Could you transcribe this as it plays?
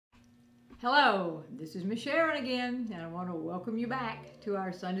Hello, this is Miss Sharon again, and I want to welcome you back to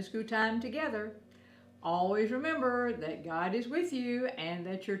our Sunday School time together. Always remember that God is with you and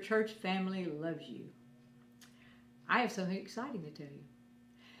that your church family loves you. I have something exciting to tell you.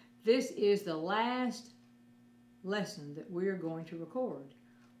 This is the last lesson that we're going to record.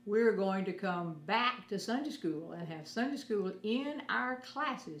 We're going to come back to Sunday School and have Sunday School in our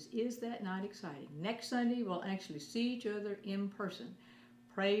classes. Is that not exciting? Next Sunday, we'll actually see each other in person.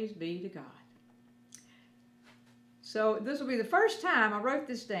 Praise be to God. So this will be the first time, I wrote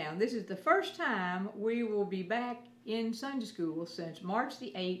this down, this is the first time we will be back in Sunday School since March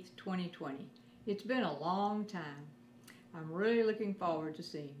the 8th, 2020. It's been a long time. I'm really looking forward to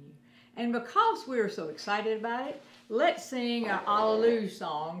seeing you. And because we're so excited about it, let's sing our Alleluia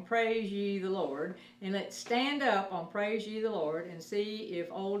song, Praise Ye the Lord, and let's stand up on Praise Ye the Lord and see if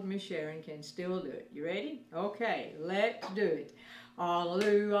old Miss Sharon can still do it. You ready? Okay, let's do it.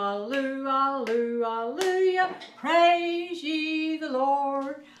 Alleluia, alleluia, alleluia, alleluia, praise ye the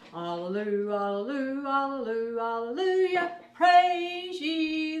Lord. Alleluia, alleluia, alleluia, alleluia, praise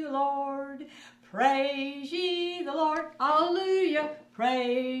ye the Lord. Praise ye the Lord, alleluia,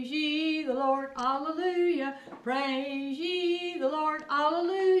 praise ye the Lord, alleluia, praise ye the Lord,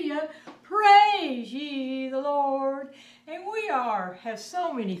 alleluia, praise ye the Lord. And we have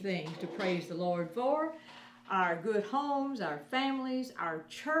so many things to praise the Lord for. Our good homes, our families, our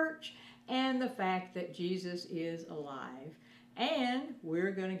church, and the fact that Jesus is alive. And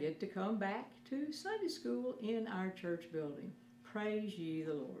we're going to get to come back to Sunday School in our church building. Praise ye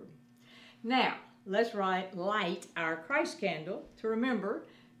the Lord. Now, let's light our Christ candle to remember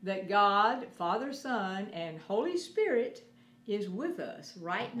that God, Father, Son, and Holy Spirit is with us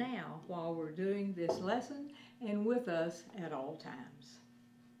right now while we're doing this lesson and with us at all times.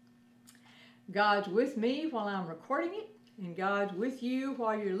 God's with me while I'm recording it, and God's with you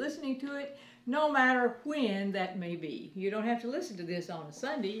while you're listening to it, no matter when that may be. You don't have to listen to this on a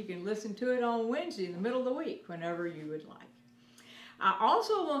Sunday. You can listen to it on Wednesday in the middle of the week, whenever you would like. I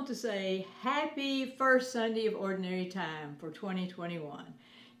also want to say happy first Sunday of Ordinary Time for 2021.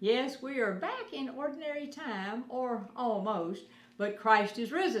 Yes, we are back in ordinary time, or almost, but Christ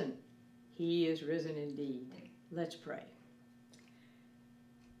is risen. He is risen indeed. Let's pray.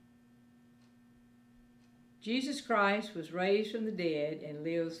 Jesus Christ was raised from the dead and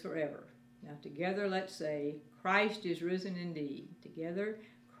lives forever. Now together let's say, Christ is risen indeed. Together,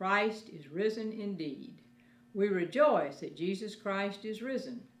 Christ is risen indeed. We rejoice that Jesus Christ is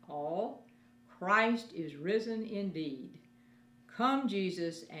risen. All, Christ is risen indeed. Come,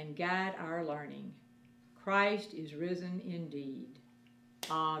 Jesus, and guide our learning. Christ is risen indeed.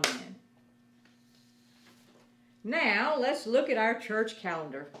 Amen. Now, let's look at our church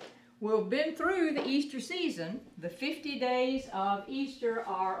calendar. We've been through the Easter season. The 50 days of Easter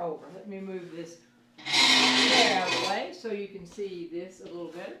are over. Let me move this chair out of the way so you can see this a little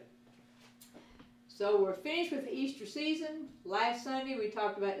better. So we're finished with the Easter season. Last Sunday we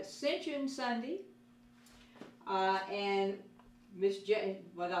talked about Ascension Sunday. And Miss Jane,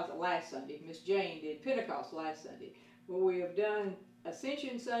 well not the last Sunday, Miss Jane did Pentecost last Sunday. Well, we have done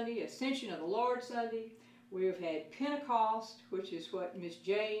Ascension Sunday, Ascension of the Lord Sunday. We have had Pentecost, which is what Miss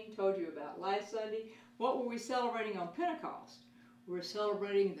Jane told you about last Sunday. What were we celebrating on Pentecost? We're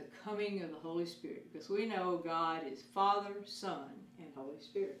celebrating the coming of the Holy Spirit, because we know God is Father, Son, and Holy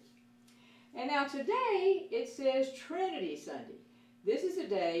Spirit. And now today, it says Trinity Sunday. This is a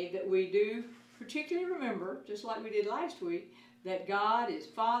day that we do particularly remember, just like we did last week, that God is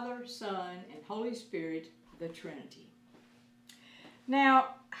Father, Son, and Holy Spirit, the Trinity.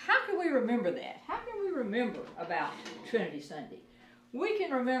 Now, how can we remember that? How can we remember about Trinity Sunday? We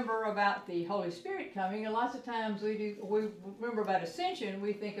can remember about the Holy Spirit coming, and lots of times we remember about Ascension.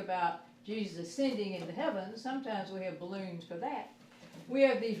 We think about Jesus ascending into heaven. Sometimes we have balloons for that. We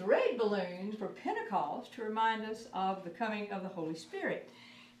have these red balloons for Pentecost to remind us of the coming of the Holy Spirit.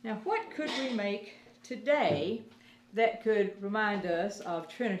 Now, what could we make today that could remind us of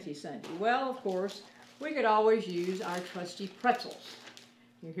Trinity Sunday? Well, of course, we could always use our trusty pretzels.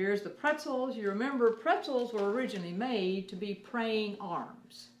 Here's the pretzels. You remember pretzels were originally made to be praying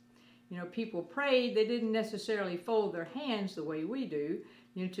arms. You know, people prayed, they didn't necessarily fold their hands the way we do.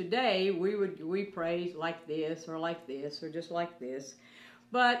 You know, today we pray like this or just like this.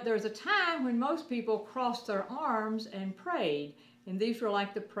 But there's a time when most people crossed their arms and prayed, and these were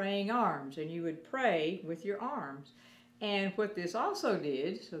like the praying arms, and you would pray with your arms. And what this also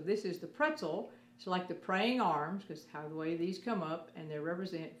did, so this is the pretzel, it's like the praying arms, because how the way these come up, and they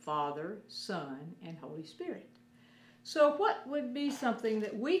represent Father, Son, and Holy Spirit. So what would be something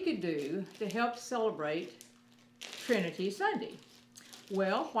that we could do to help celebrate Trinity Sunday?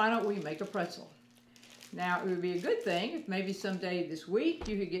 Well, why don't we make a pretzel? Now, it would be a good thing if maybe someday this week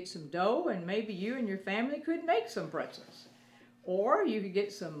you could get some dough and maybe you and your family could make some pretzels. Or you could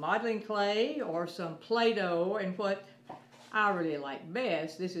get some modeling clay or some Play-Doh, and what I really like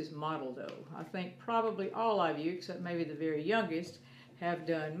best, this is model dough. I think probably all of you, except maybe the very youngest, have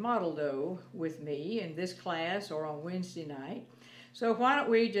done model dough with me in this class or on Wednesday night. So why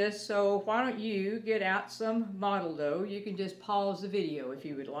don't you get out some model dough? You can just pause the video if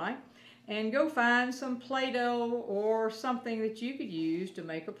you would like, and go find some Play-Doh or something that you could use to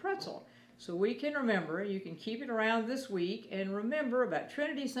make a pretzel. So we can remember, you can keep it around this week and remember about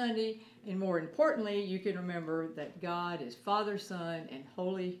Trinity Sunday, and more importantly, you can remember that God is Father, Son, and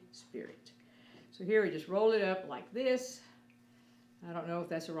Holy Spirit. So here we just roll it up like this. I don't know if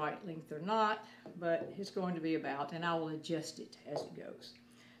that's the right length or not, but it's going to be about, and I will adjust it as it goes.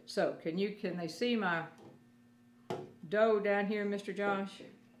 So can they see my dough down here, Mr. Josh?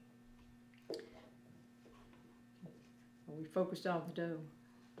 Are we focused on the dough?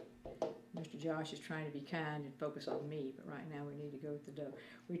 Mr. Josh is trying to be kind and focus on me, but right now we need to go with the dough.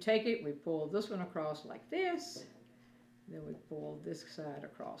 We take it, we pull this one across like this, then we pull this side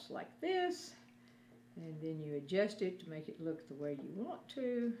across like this, and then you adjust it to make it look the way you want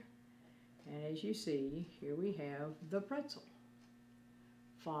to. And as you see, here we have the pretzel.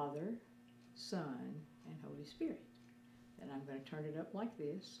 Father, Son, and Holy Spirit. Then I'm going to turn it up like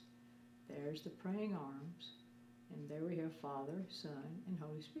this. There's the praying arms, and there we have Father, Son, and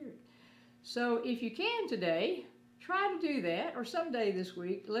Holy Spirit. So if you can today, try to do that, or someday this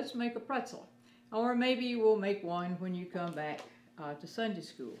week, let's make a pretzel. Or maybe we'll make one when you come back to Sunday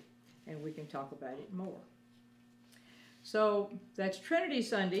school, and we can talk about it more. So that's Trinity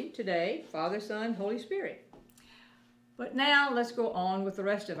Sunday today, Father, Son, Holy Spirit. But now let's go on with the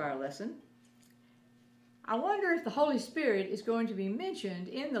rest of our lesson. I wonder if the Holy Spirit is going to be mentioned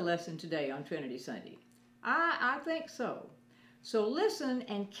in the lesson today on Trinity Sunday. I think so. So listen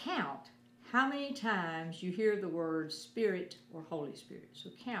and count how many times you hear the word Spirit or Holy Spirit. So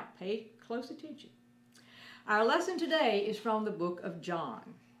count, pay close attention. Our lesson today is from the book of John.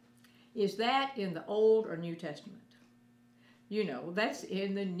 Is that in the Old or New Testament? You know, that's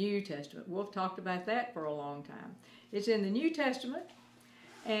in the New Testament. We've talked about that for a long time. It's in the New Testament,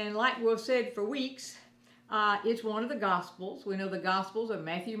 and like we've said for weeks, it's one of the Gospels. We know the Gospels are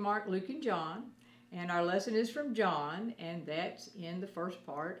Matthew, Mark, Luke, and John. And our lesson is from John, and that's in the first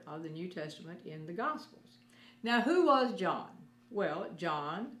part of the New Testament in the Gospels. Now, who was John? Well,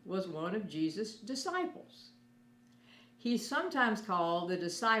 John was one of Jesus' disciples. He's sometimes called the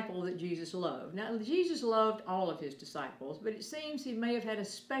disciple that Jesus loved. Now, Jesus loved all of his disciples, but it seems he may have had a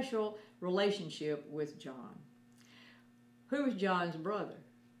special relationship with John. Who was John's brother?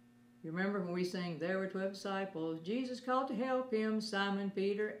 You remember when we sang, there were 12 disciples, Jesus called to help him, Simon,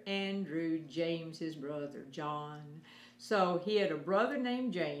 Peter, Andrew, James, his brother, John. So he had a brother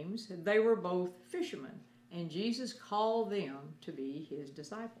named James. They were both fishermen, and Jesus called them to be his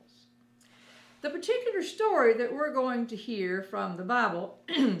disciples. The particular story that we're going to hear from the Bible,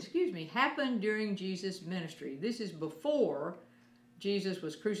 happened during Jesus' ministry. This is before Jesus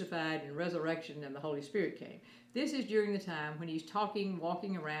was crucified and resurrection and the Holy Spirit came. This is during the time when he's talking,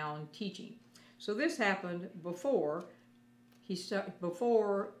 walking around, teaching. So this happened before Easter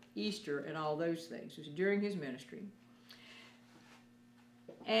and all those things. It was during his ministry.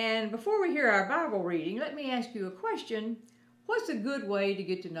 And before we hear our Bible reading, let me ask you a question. What's a good way to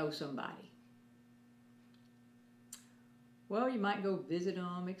get to know somebody? Well, you might go visit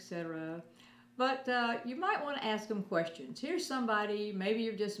them, etc. But you might want to ask them questions. Here's somebody, maybe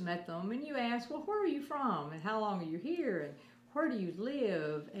you've just met them, and you ask, well, where are you from? And how long are you here? And where do you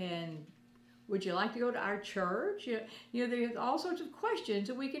live? And would you like to go to our church? You know, there's all sorts of questions,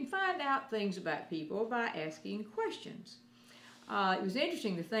 and we can find out things about people by asking questions. It was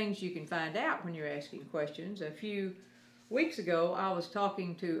interesting the things you can find out when you're asking questions. A few weeks ago, I was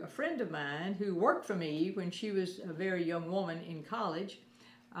talking to a friend of mine who worked for me when she was a very young woman in college.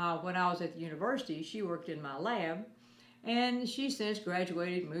 When I was at the university, she worked in my lab, and she's since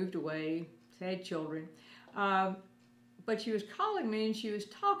graduated, moved away, had children. But she was calling me, and she was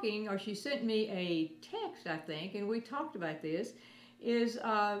talking, or she sent me a text, I think, and we talked about this,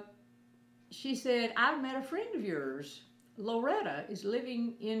 she said, I've met a friend of yours. Loretta is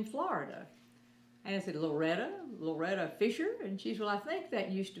living in Florida. And I said, Loretta Fisher? And she said, well, I think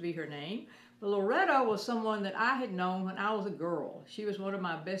that used to be her name. But Loretta was someone that I had known when I was a girl. She was one of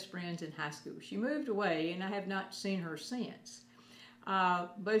my best friends in high school. She moved away, and I have not seen her since.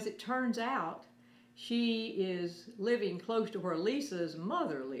 But as it turns out, she is living close to where Lisa's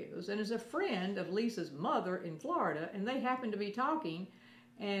mother lives, and is a friend of Lisa's mother in Florida, and they happen to be talking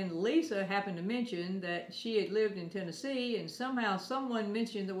And Lisa happened to mention that she had lived in Tennessee, and somehow someone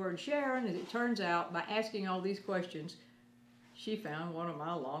mentioned the word Sharon. As it turns out, by asking all these questions, she found one of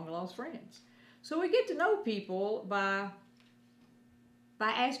my long-lost friends. So we get to know people by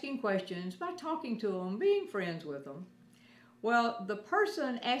asking questions, by talking to them, being friends with them. Well, the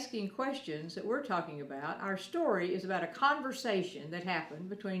person asking questions that we're talking about, our story is about a conversation that happened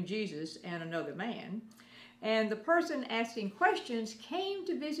between Jesus and another man. And the person asking questions came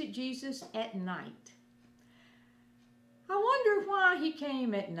to visit Jesus at night. I wonder why he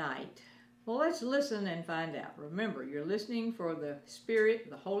came at night. Well, let's listen and find out. Remember, you're listening for the Spirit,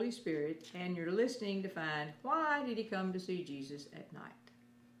 the Holy Spirit, and you're listening to find why did he come to see Jesus at night.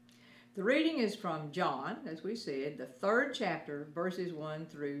 The reading is from John, as we said, the 3rd chapter, verses 1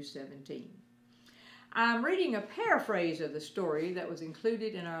 through 17. I'm reading a paraphrase of the story that was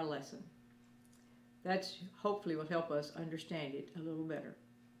included in our lesson. That hopefully will help us understand it a little better.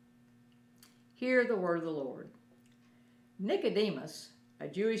 Hear the word of the Lord. Nicodemus, a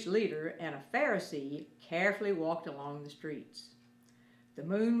Jewish leader and a Pharisee, carefully walked along the streets. The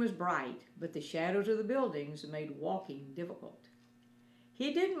moon was bright, but the shadows of the buildings made walking difficult.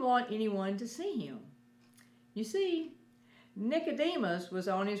 He didn't want anyone to see him. You see, Nicodemus was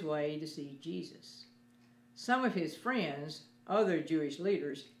on his way to see Jesus. Some of his friends, other Jewish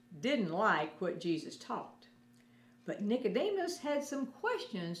leaders, didn't like what Jesus taught. But Nicodemus had some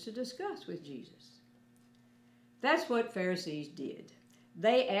questions to discuss with Jesus. That's what Pharisees did.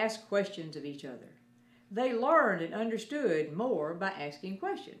 They asked questions of each other. They learned and understood more by asking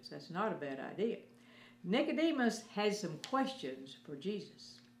questions. That's not a bad idea. Nicodemus had some questions for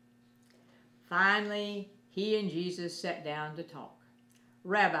Jesus. Finally, he and Jesus sat down to talk.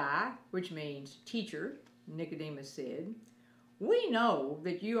 Rabbi, which means teacher, Nicodemus said, "We know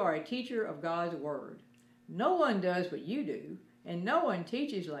that you are a teacher of God's word. No one does what you do, and no one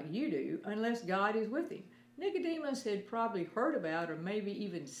teaches like you do unless God is with him." Nicodemus had probably heard about or maybe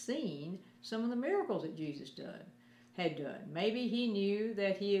even seen some of the miracles that Jesus had done. Maybe he knew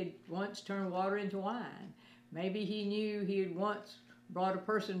that he had once turned water into wine. Maybe he knew he had once brought a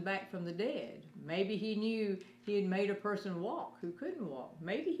person back from the dead. Maybe he knew he had made a person walk who couldn't walk.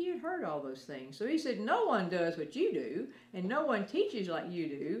 Maybe he had heard all those things. So he said, no one does what you do, and no one teaches like you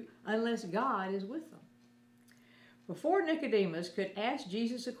do unless God is with them. Before Nicodemus could ask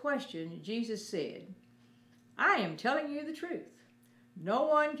Jesus a question, Jesus said, "I am telling you the truth. No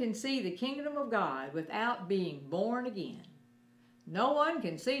one can see the kingdom of God without being born again." No one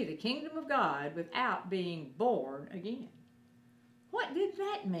can see the kingdom of God without being born again. What did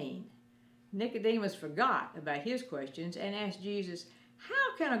that mean? Nicodemus forgot about his questions and asked Jesus,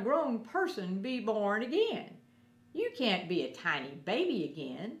 "How can a grown person be born again? You can't be a tiny baby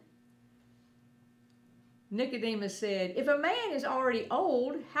again." Nicodemus said, "If a man is already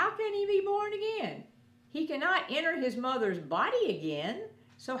old, how can he be born again? He cannot enter his mother's body again,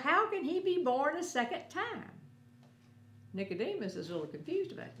 so how can he be born a second time?" Nicodemus is a little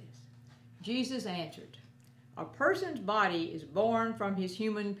confused about this. Jesus answered, "A person's body is born from his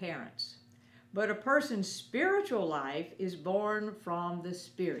human parents, but a person's spiritual life is born from the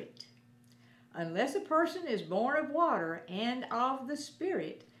Spirit. Unless a person is born of water and of the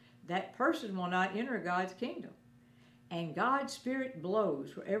Spirit, that person will not enter God's kingdom. And God's Spirit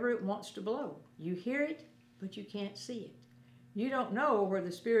blows wherever it wants to blow. You hear it, but you can't see it. You don't know where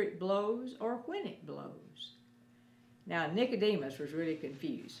the Spirit blows or when it blows." Now Nicodemus was really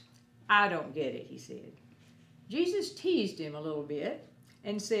confused. "I don't get it," he said. Jesus teased him a little bit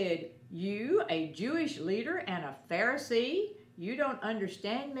and said, "You, a Jewish leader and a Pharisee, you don't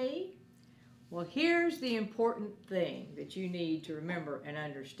understand me?" Well, here's the important thing that you need to remember and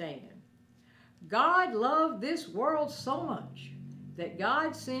understand. God loved this world so much that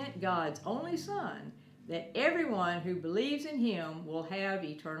God sent God's only Son, that everyone who believes in him will have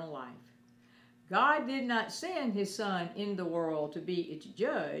eternal life. God did not send his Son in the world to be its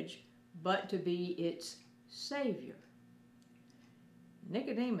judge, but to be its Savior.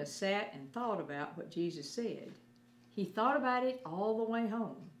 Nicodemus sat and thought about what Jesus said. He thought about it all the way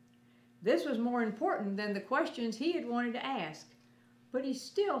home. This was more important than the questions he had wanted to ask, but he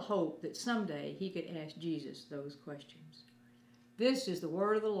still hoped that someday he could ask Jesus those questions. This is the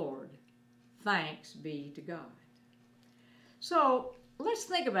word of the Lord. Thanks be to God. So let's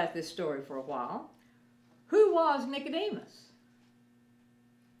think about this story for a while. Who was Nicodemus?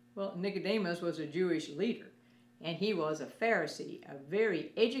 Well, Nicodemus was a Jewish leader, and he was a Pharisee, a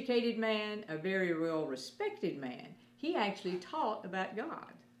very educated man, a very well-respected man. He actually taught about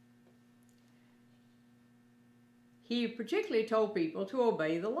God. He particularly told people to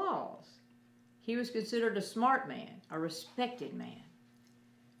obey the laws. He was considered a smart man, a respected man.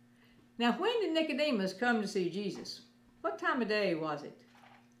 Now, when did Nicodemus come to see Jesus? What time of day was it?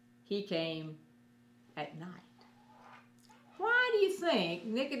 He came at night. Why do you think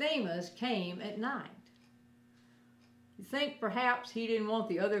Nicodemus came at night? You think perhaps he didn't want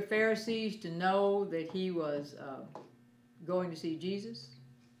the other Pharisees to know that he was going to see Jesus?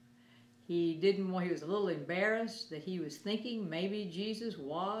 He didn't want, he was a little embarrassed that he was thinking maybe Jesus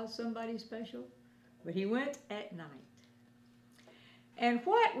was somebody special. But he went at night. And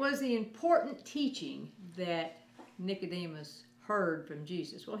what was the important teaching that Nicodemus heard from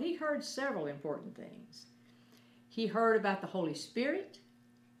Jesus? Well, he heard several important things. He heard about the Holy Spirit,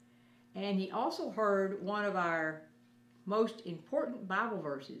 and he also heard one of our most important Bible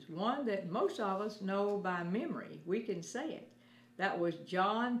verses, one that most of us know by memory. We can say it. That was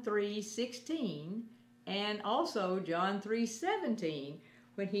John 3:16 and also John 3:17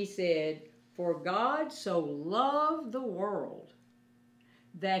 when he said, "For God so loved the world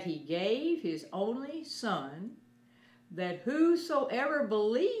that he gave his only Son, that whosoever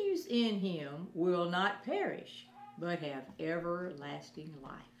believes in him will not perish, but have everlasting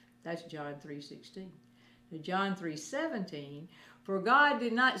life." That's John 3:16. John 3:17, "For God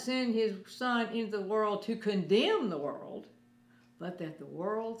did not send his Son into the world to condemn the world, but that the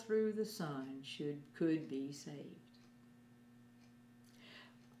world through the Son could be saved."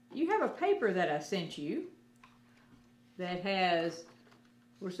 You have a paper that I sent you that has,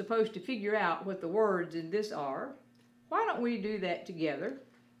 we're supposed to figure out what the words in this are. Why don't we do that together?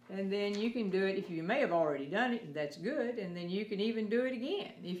 And then you can do it, if you may have already done it, and that's good, and then you can even do it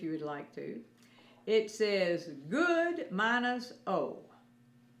again if you would like to. It says good minus O.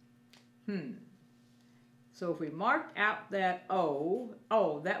 So if we marked out that O,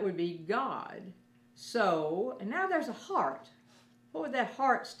 that would be God. So, and now there's a heart. What would that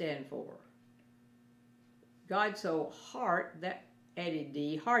heart stand for? God so heart, that added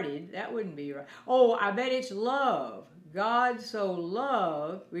D, hearted, that wouldn't be right. Oh, I bet it's love. God so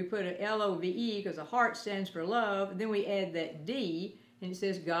loved, we put an L-O-V-E because a heart stands for love, and then we add that D, and it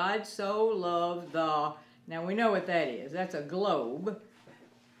says God so loved the, now we know what that is. That's a globe.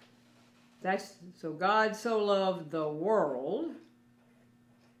 So God so loved the world.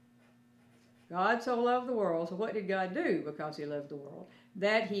 God so loved the world. So what did God do because he loved the world?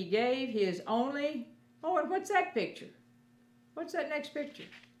 That he gave his only, oh, and what's that picture? What's that next picture?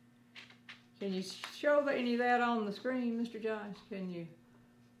 Can you show any of that on the screen, Mr. Josh? Can you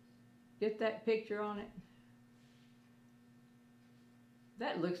get that picture on it?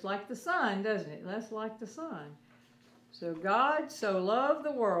 That looks like the sun, doesn't it? That's like the sun. So God so loved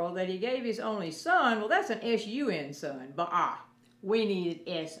the world that he gave his only Son. Well, that's an S-U-N son. But we needed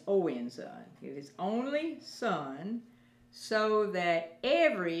S-O-N son. His only Son, so that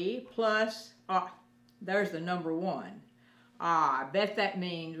every plus, there's the number one. I bet that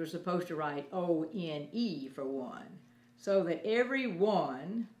means we're supposed to write O-N-E for one. So that every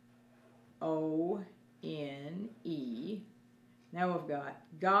one, O-N-E. Now we've got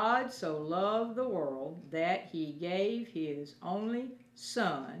God so loved the world that he gave his only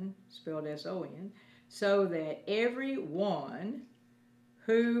Son, spelled S-O-N, so that every one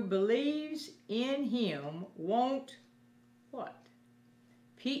who believes in him won't, what?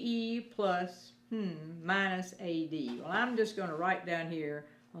 P-E plus minus A-D. Well, I'm just going to write down here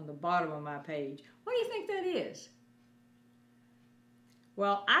on the bottom of my page. What do you think that is?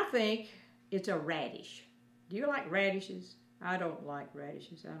 Well, I think it's a radish. Do you like radishes? I don't like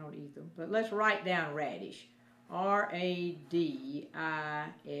radishes. I don't eat them. But let's write down radish. R-A-D-I-S-H.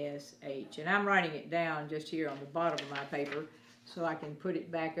 And I'm writing it down just here on the bottom of my paper so I can put it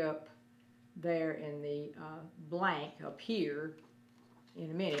back up there in the blank up here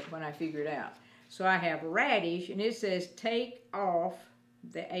in a minute when I figure it out. So I have radish, and it says take off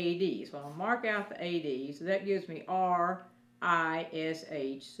the A-D. So I'll mark out the A-D. So that gives me R-I-S-H.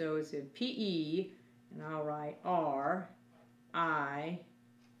 So it's a P-E, and I'll write R-I-S-H.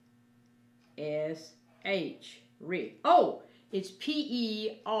 Oh, it's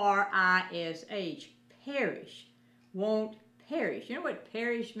P-E-R-I-S-H. Perish. Won't perish. You know what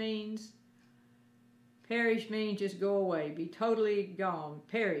perish means? Perish means just go away, be totally gone,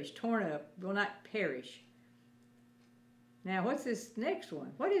 perish, torn up, will not perish. Now, what's this next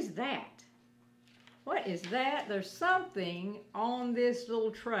one? What is that? What is that? There's something on this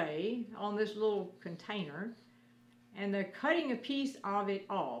little tray, on this little container, and they're cutting a piece of it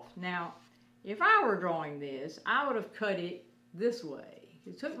off. Now, if I were drawing this, I would have cut it this way.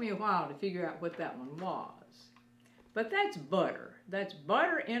 It took me a while to figure out what that one was. But that's butter. That's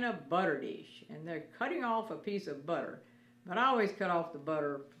butter in a butter dish. And they're cutting off a piece of butter. But I always cut off the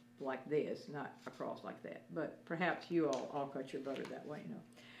butter like this, not across like that. But perhaps you all cut your butter that way, you know.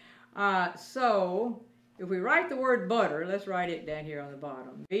 So if we write the word butter, let's write it down here on the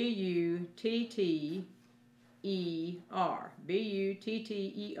bottom. B-U-T-T-E-R.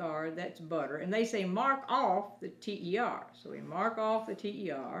 B-U-T-T-E-R, that's butter. And they say mark off the T-E-R. So we mark off the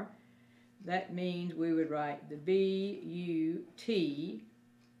T-E-R. That means we would write the B-U-T-R.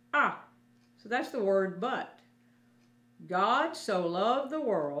 So that's the word but. God so loved the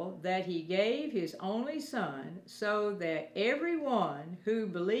world that he gave his only Son, so that everyone who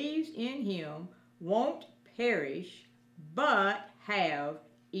believes in him won't perish, but have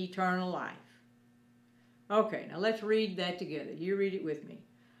eternal life. Okay, now let's read that together. You read it with me.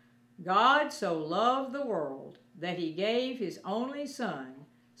 God so loved the world that he gave his only Son,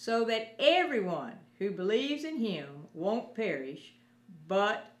 so that everyone who believes in him won't perish,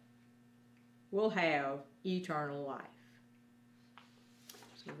 but will have eternal life.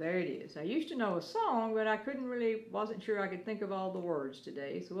 So there it is. I used to know a song, but I wasn't sure I could think of all the words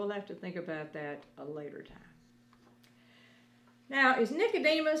today, so we'll have to think about that a later time. Now, is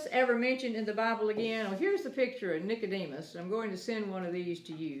Nicodemus ever mentioned in the Bible again? Well, here's the picture of Nicodemus. I'm going to send one of these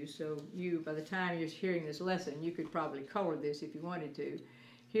to you, so by the time you're hearing this lesson, you could probably color this if you wanted to.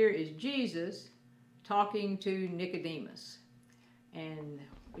 Here is Jesus talking to Nicodemus. And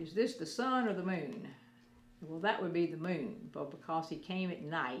is this the sun or the moon? Well, that would be the moon, but because he came at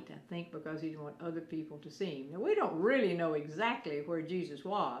night, I think because he didn't want other people to see him. Now, we don't really know exactly where Jesus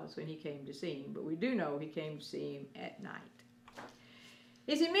was when he came to see him, but we do know he came to see him at night.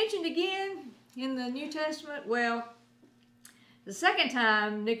 Is he mentioned again in the New Testament? Well, the second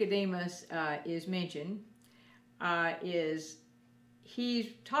time Nicodemus is mentioned is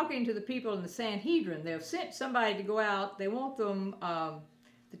he's talking to the people in the Sanhedrin. They've sent somebody to go out. They want them...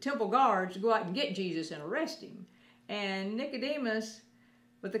 the temple guards to go out and get Jesus and arrest him. And Nicodemus,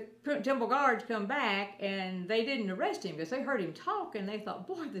 but the temple guards come back and they didn't arrest him because they heard him talk and they thought,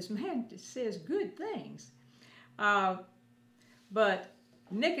 boy, this man says good things. But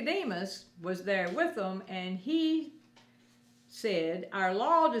Nicodemus was there with them and he said, our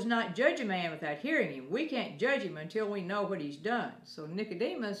law does not judge a man without hearing him. We can't judge him until we know what he's done. So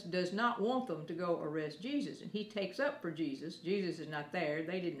Nicodemus does not want them to go arrest Jesus. And he takes up for Jesus. Jesus is not there.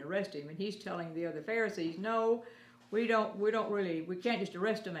 They didn't arrest him. And he's telling the other Pharisees, no, we can't just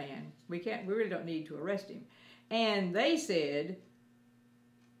arrest a man. We really don't need to arrest him. And they said,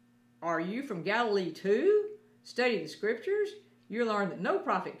 are you from Galilee too? Study the scriptures. You learn that no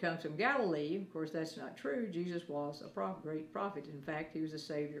prophet comes from Galilee. Of course, that's not true. Jesus was a great prophet. In fact, he was the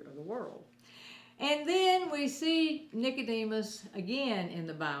Savior of the world. And then we see Nicodemus again in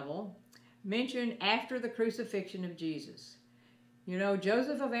the Bible, mentioned after the crucifixion of Jesus. You know,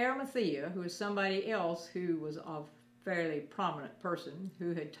 Joseph of Arimathea, who is somebody else who was a fairly prominent person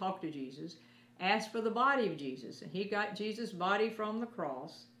who had talked to Jesus, asked for the body of Jesus. And he got Jesus' body from the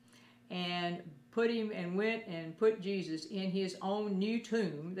cross and went and put Jesus in his own new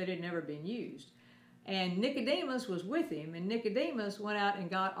tomb that had never been used. And Nicodemus was with him, and Nicodemus went out and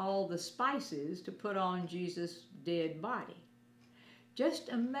got all the spices to put on Jesus' dead body. Just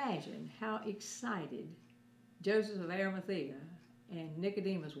imagine how excited Joseph of Arimathea and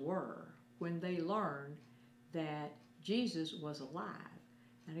Nicodemus were when they learned that Jesus was alive.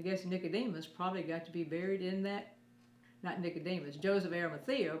 And I guess Nicodemus probably got to be buried in that not Nicodemus, Joseph of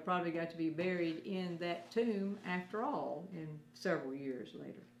Arimathea probably got to be buried in that tomb after all, in several years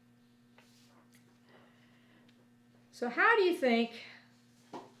later. So how do you think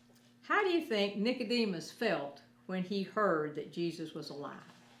Nicodemus felt when he heard that Jesus was alive?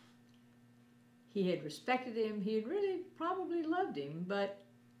 He had respected him, he had really probably loved him, but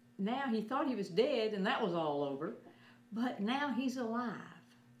now he thought he was dead and that was all over, but now he's alive.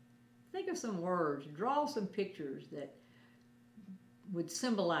 Think of some words, draw some pictures that would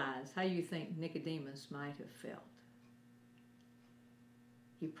symbolize how you think Nicodemus might have felt.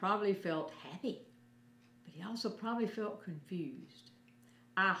 He probably felt happy, but he also probably felt confused.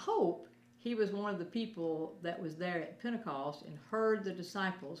 I hope he was one of the people that was there at Pentecost and heard the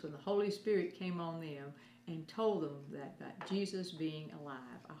disciples when the Holy Spirit came on them and told them that about Jesus being alive.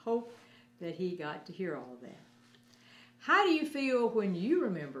 I hope that he got to hear all of that. How do you feel when you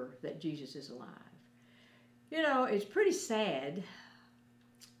remember that Jesus is alive? You know, it's pretty sad.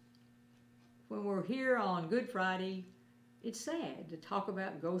 When we're here on Good Friday, it's sad to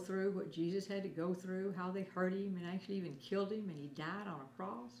go through what Jesus had to go through, how they hurt him and actually even killed him and he died on a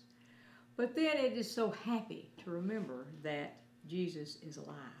cross. But then it is so happy to remember that Jesus is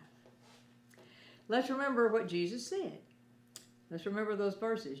alive. Let's remember what Jesus said. Let's remember those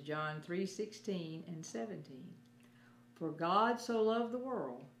verses, John 3:16 and 17. For God so loved the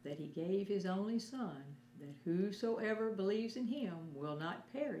world that he gave his only Son, that whosoever believes in him will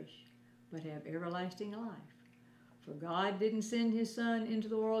not perish, but have everlasting life. For God didn't send his Son into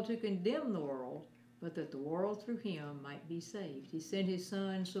the world to condemn the world, but that the world through him might be saved. He sent his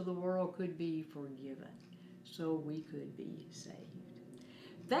Son so the world could be forgiven, so we could be saved.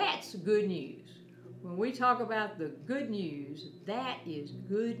 That's good news. When we talk about the good news, that is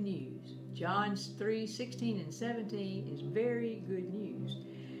good news. John 3:16 and 17 is very good news.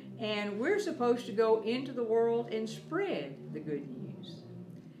 And we're supposed to go into the world and spread the good news.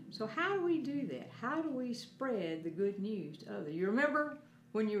 So how do we do that? How do we spread the good news to others? You remember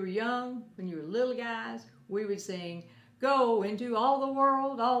when you were young, when you were little guys, we would sing, "Go into all the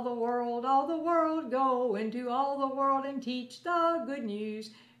world, all the world, all the world, go into all the world and teach the good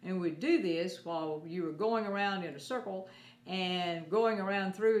news." And we'd do this while you were going around in a circle and going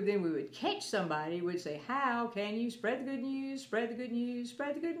around through. Then we would catch somebody. We'd say, "How can you spread the good news? Spread the good news,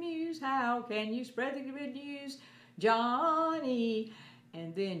 spread the good news. How can you spread the good news, Johnny?"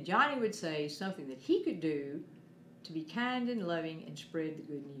 And then Johnny would say something that he could do to be kind and loving and spread the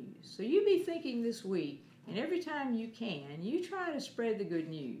good news. So you be thinking this week, and every time you can, you try to spread the good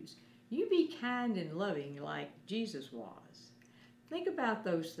news. You be kind and loving like Jesus was. Think about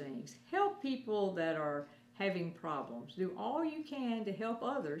those things. Help people that are having problems. Do all you can to help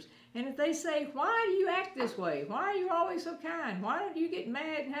others. And if they say, "Why do you act this way? Why are you always so kind? Why don't you get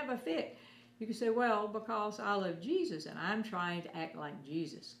mad and have a fit?" You can say, "Well, because I love Jesus and I'm trying to act like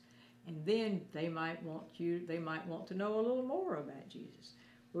Jesus." And then they might want to know a little more about Jesus.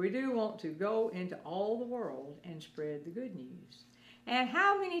 But we do want to go into all the world and spread the good news. And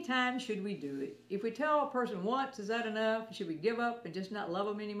how many times should we do it? If we tell a person once, is that enough? Should we give up and just not love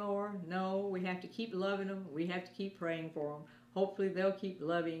them anymore? No, we have to keep loving them. We have to keep praying for them. Hopefully they'll keep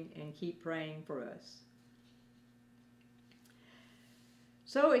loving and keep praying for us.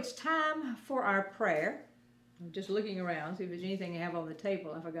 So it's time for our prayer. I'm just looking around, see if there's anything I have on the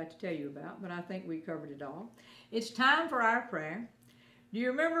table I forgot to tell you about, but I think we covered it all. It's time for our prayer. Do you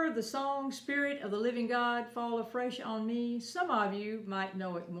remember the song, "Spirit of the Living God, Fall Afresh on Me"? Some of you might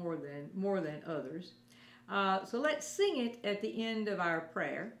know it more than others. So let's sing it at the end of our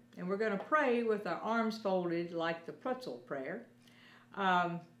prayer. And we're going to pray with our arms folded like the pretzel prayer.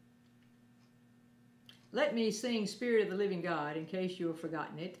 Let me sing "Spirit of the Living God" in case you have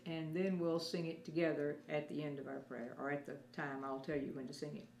forgotten it, and then we'll sing it together at the end of our prayer, or at the time I'll tell you when to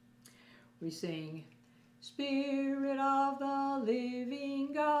sing it. We sing, "Spirit of the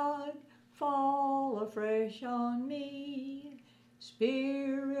living God, fall afresh on me.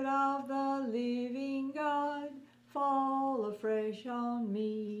 Spirit of the living God, fall afresh on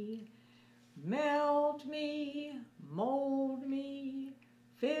me. Melt me, mold me,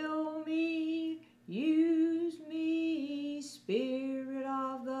 fill me, use me. Spirit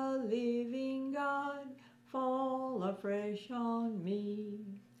of the living God, fall afresh on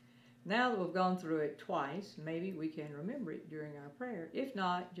me." Now that we've gone through it twice, maybe we can remember it during our prayer. If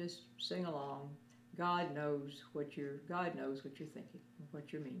not, just sing along. God knows what you're thinking,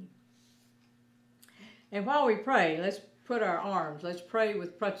 what you're meaning. And while we pray, let's pray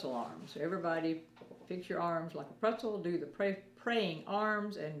with pretzel arms. So everybody fix your arms like a pretzel, do the praying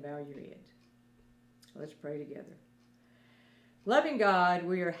arms, and bow your head. Let's pray together. Loving God,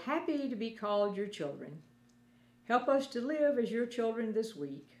 we are happy to be called your children. Help us to live as your children this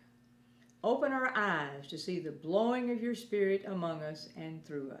week. Open our eyes to see the blowing of your Spirit among us and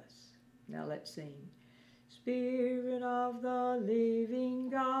through us. Now let's sing. Spirit of the living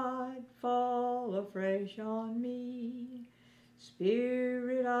God, fall afresh on me.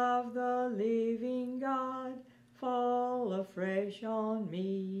 Spirit of the living God, fall afresh on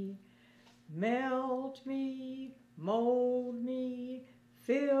me. Melt me, mold me,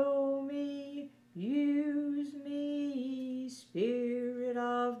 fill me, use me. Spirit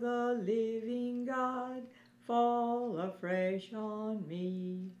of the living God, fall afresh on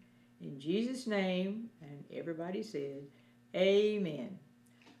me. In Jesus' name, and everybody said, Amen.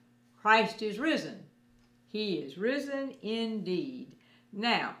 Christ is risen. He is risen indeed.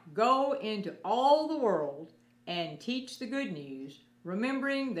 Now, go into all the world and teach the good news,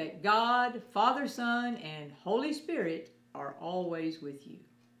 remembering that God, Father, Son, and Holy Spirit are always with you.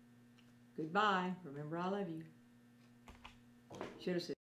 Goodbye. Remember, I love you. Should have said